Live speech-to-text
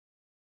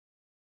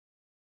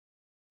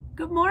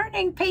Good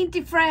morning,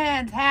 painty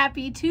friends.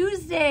 Happy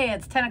Tuesday.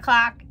 It's 10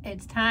 o'clock.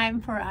 It's time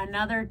for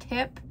another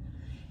tip.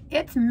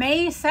 It's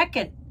May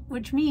 2nd,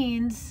 which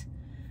means,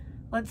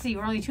 let's see,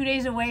 we're only 2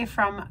 days away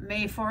from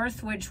May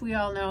 4th, which we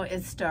all know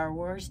is Star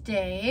Wars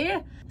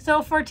Day.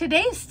 So for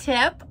today's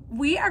tip,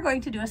 we are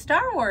going to do a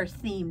Star Wars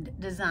themed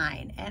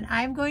design, and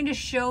I'm going to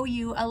show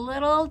you a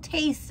little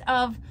taste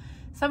of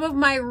some of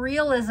my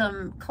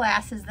realism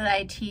classes that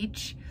I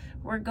teach.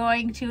 We're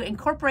going to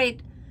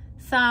incorporate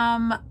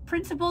some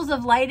principles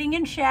of lighting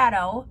and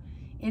shadow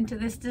into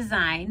this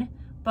design,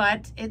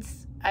 but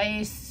it's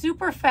a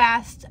super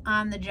fast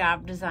on the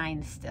job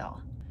design still.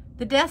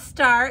 The Death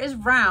Star is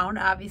round,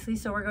 obviously,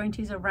 so we're going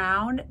to use a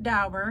round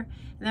dauber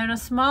and then a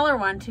smaller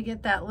one to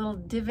get that little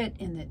divot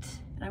in it.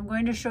 And I'm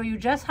going to show you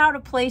just how to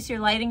place your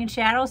lighting and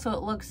shadow so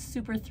it looks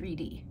super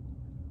 3D.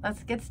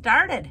 Let's get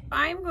started.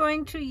 I'm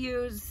going to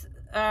use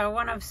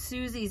one of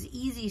Susie's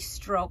easy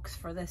strokes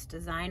for this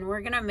design.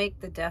 We're gonna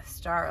make the Death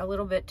Star a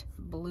little bit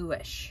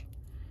bluish.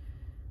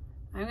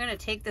 I'm gonna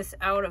take this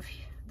out of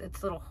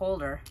its little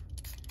holder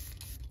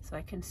so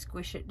I can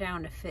squish it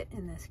down to fit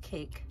in this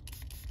cake.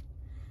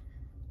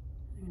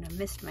 I'm gonna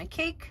mist my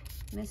cake,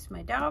 mist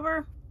my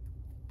dauber,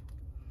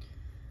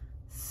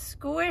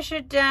 squish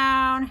it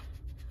down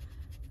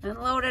and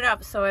load it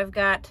up so I've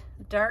got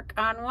dark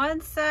on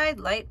one side,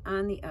 light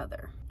on the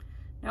other.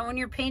 Now when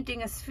you're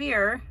painting a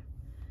sphere,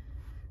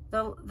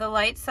 the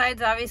light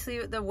side's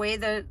obviously the way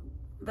the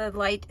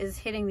light is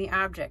hitting the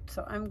object.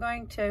 So I'm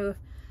going to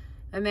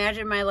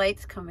imagine my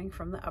light's coming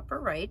from the upper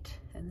right,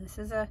 and this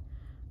is a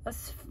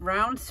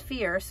round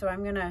sphere, so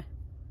I'm gonna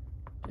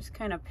just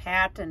kind of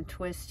pat and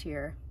twist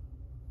here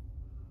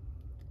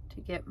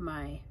to get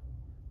my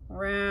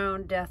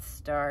round Death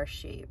Star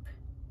shape.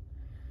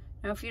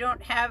 Now if you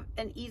don't have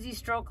an easy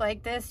stroke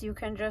like this, you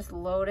can just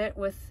load it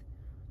with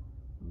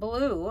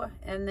blue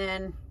and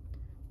then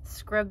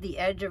scrub the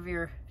edge of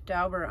your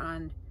dauber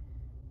on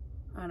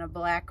a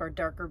black or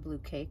darker blue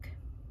cake.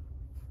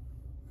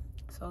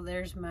 So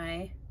there's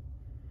my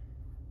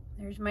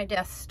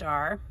Death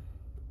Star.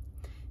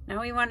 Now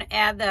we want to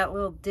add that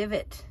little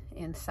divot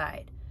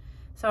inside.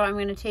 So I'm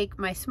going to take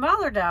my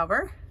smaller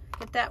dauber,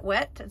 get that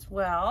wet as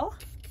well,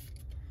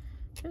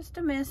 just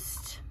a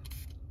mist.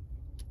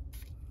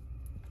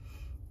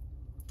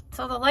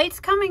 So the light's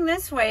coming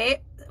this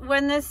way.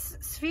 When this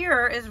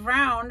sphere is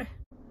round,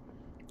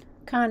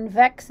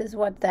 convex is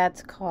what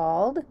that's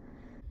called,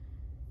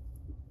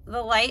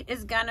 the light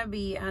is gonna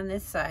be on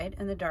this side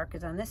and the dark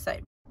is on this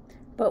side.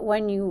 But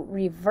when you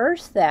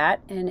reverse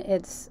that and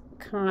it's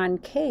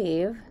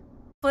concave,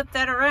 flip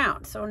that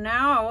around. So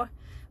now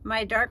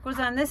my dark was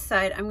on this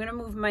side. I'm gonna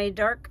move my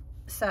dark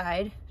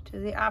side to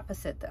the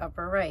opposite, the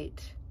upper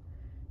right.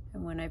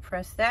 And when I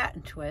press that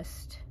and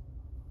twist,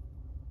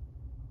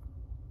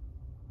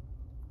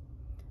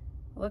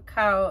 look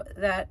how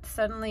that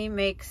suddenly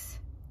makes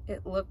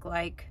it look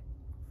like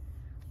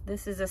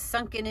this is a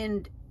sunken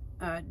in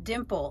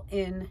dimple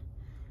in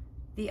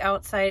the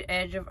outside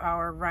edge of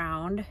our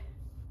round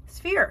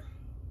sphere.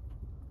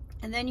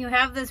 And then you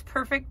have this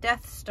perfect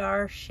Death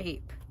Star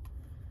shape.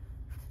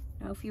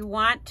 Now if you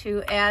want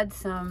to add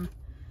some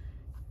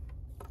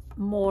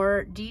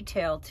more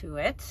detail to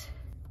it,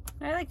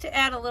 I like to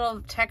add a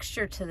little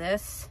texture to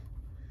this.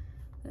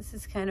 This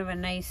is kind of a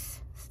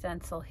nice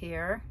stencil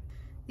here.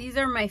 These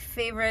are my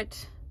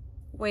favorite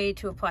way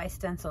to apply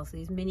stencils,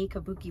 these mini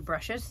kabuki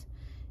brushes.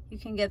 You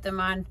can get them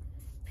on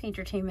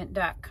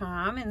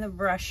paintertainment.com in the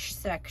brush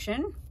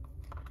section.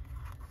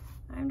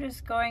 I'm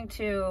just going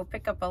to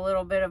pick up a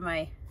little bit of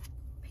my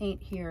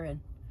paint here and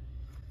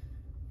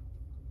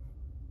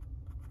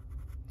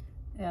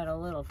add a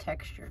little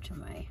texture to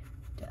my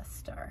Death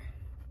Star.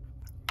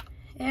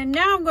 And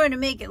now I'm going to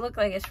make it look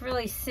like it's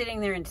really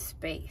sitting there in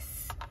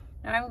space.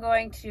 Now I'm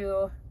going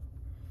to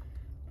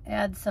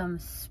add some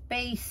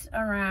space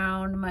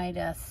around my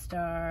Death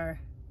Star.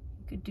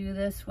 You could do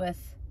this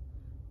with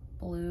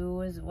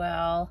blue as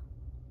well.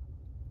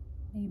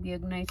 Maybe a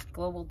nice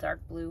global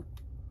dark blue.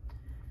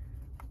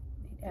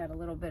 Add a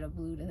little bit of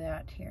blue to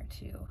that here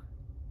too.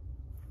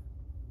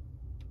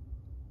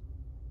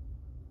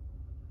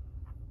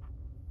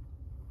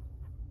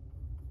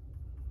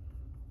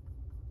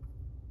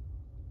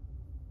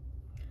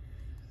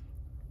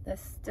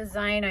 This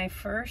design I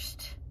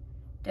first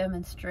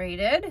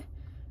demonstrated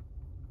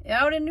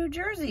out in New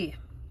Jersey.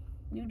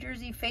 New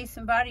Jersey Face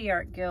and Body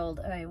Art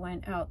Guild. I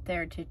went out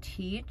there to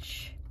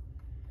teach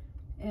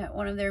at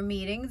one of their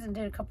meetings and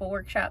did a couple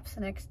workshops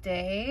the next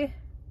day.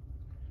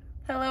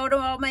 Hello to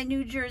all my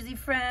New Jersey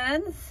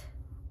friends.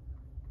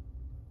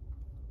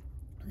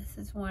 This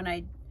is one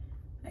I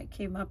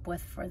came up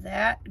with for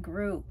that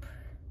group.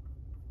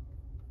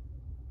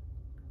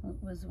 It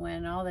was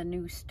when all the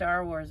new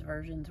Star Wars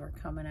versions were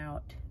coming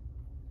out.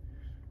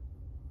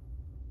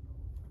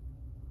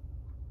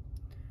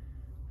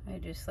 I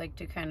just like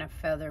to kind of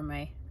feather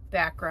my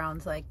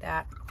backgrounds like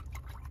that.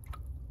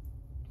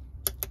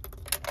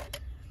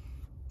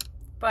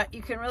 But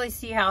you can really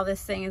see how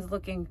this thing is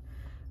looking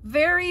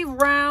very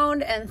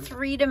round and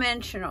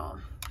three-dimensional.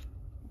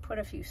 Put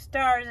a few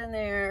stars in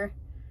there.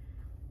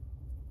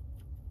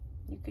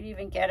 You could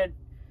even get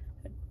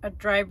a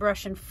dry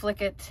brush and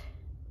flick it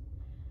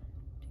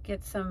to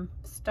get some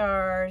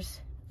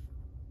stars.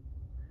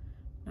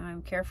 Now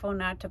I'm careful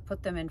not to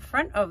put them in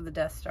front of the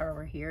Death Star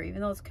over here, even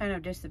though it's kind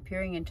of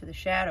disappearing into the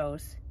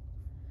shadows.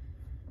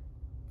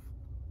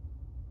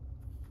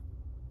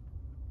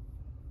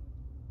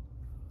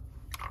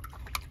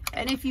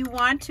 And if you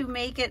want to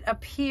make it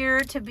appear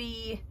to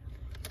be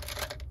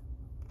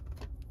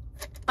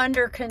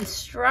under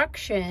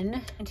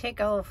construction, and take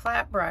a little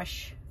flat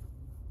brush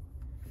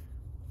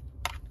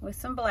with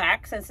some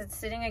black, since it's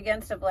sitting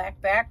against a black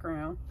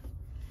background,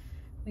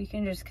 we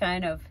can just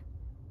kind of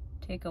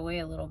take away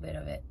a little bit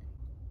of it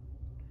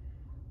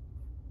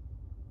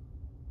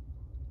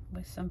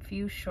with some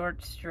few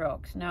short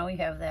strokes. Now we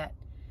have that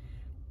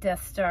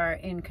Death Star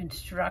in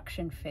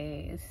construction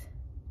phase.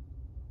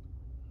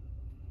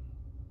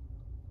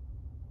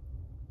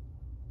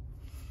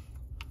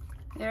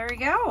 There we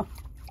go.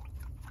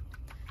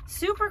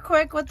 Super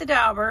quick with the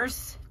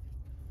daubers.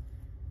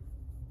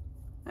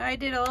 I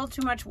did a little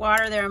too much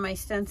water there on my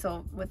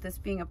stencil with this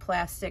being a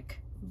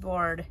plastic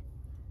board.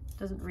 It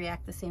doesn't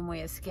react the same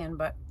way as skin,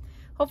 but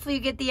hopefully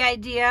you get the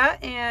idea,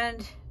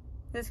 and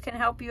this can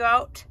help you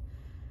out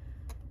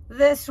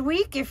this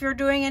week if you're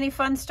doing any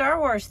fun Star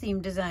Wars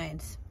themed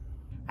designs.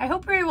 I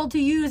hope you're able to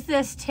use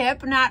this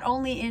tip not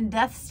only in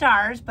Death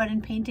Stars, but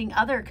in painting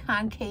other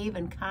concave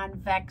and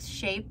convex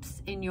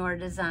shapes in your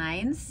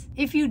designs.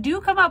 If you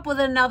do come up with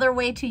another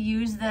way to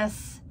use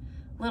this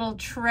little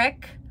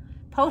trick,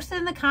 post it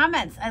in the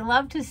comments. I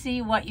love to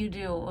see what you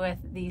do with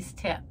these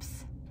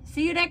tips.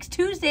 See you next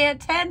Tuesday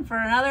at 10 for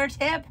another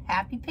tip.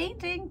 Happy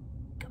painting.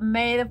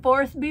 May the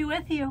 4th be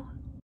with you.